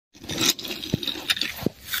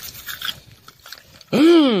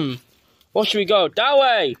Where should we go? That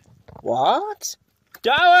way! What?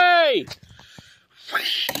 That way!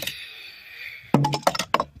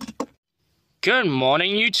 Good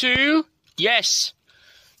morning, you two. Yes.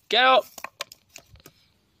 Get up.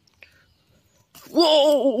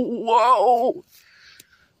 Whoa!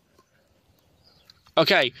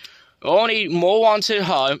 Okay, we all need more wanted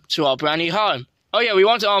home to our brand new home. Oh yeah, we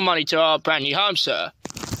want our money to our brand new home, sir.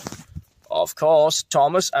 Of course,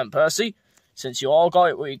 Thomas and Percy. Since you all got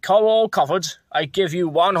it, we all covered. I give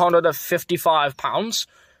you £155,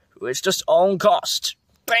 which just on cost.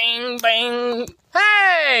 Bang, bang.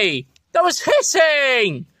 Hey, that was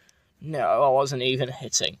hitting. No, I wasn't even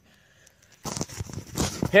hitting.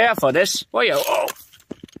 Here for this. Oh yeah. Oh.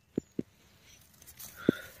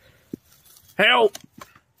 Help!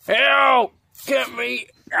 Help! Get me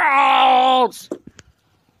out!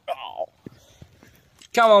 Oh.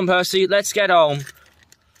 Come on, Percy, let's get home.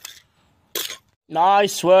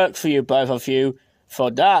 Nice work for you, both of you.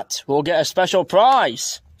 For that, we'll get a special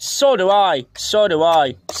prize. So do I. So do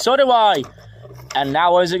I. So do I. And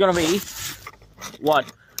now what is it going to be?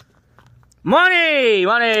 What? Money!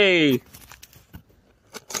 Money!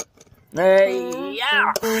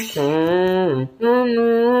 Yeah!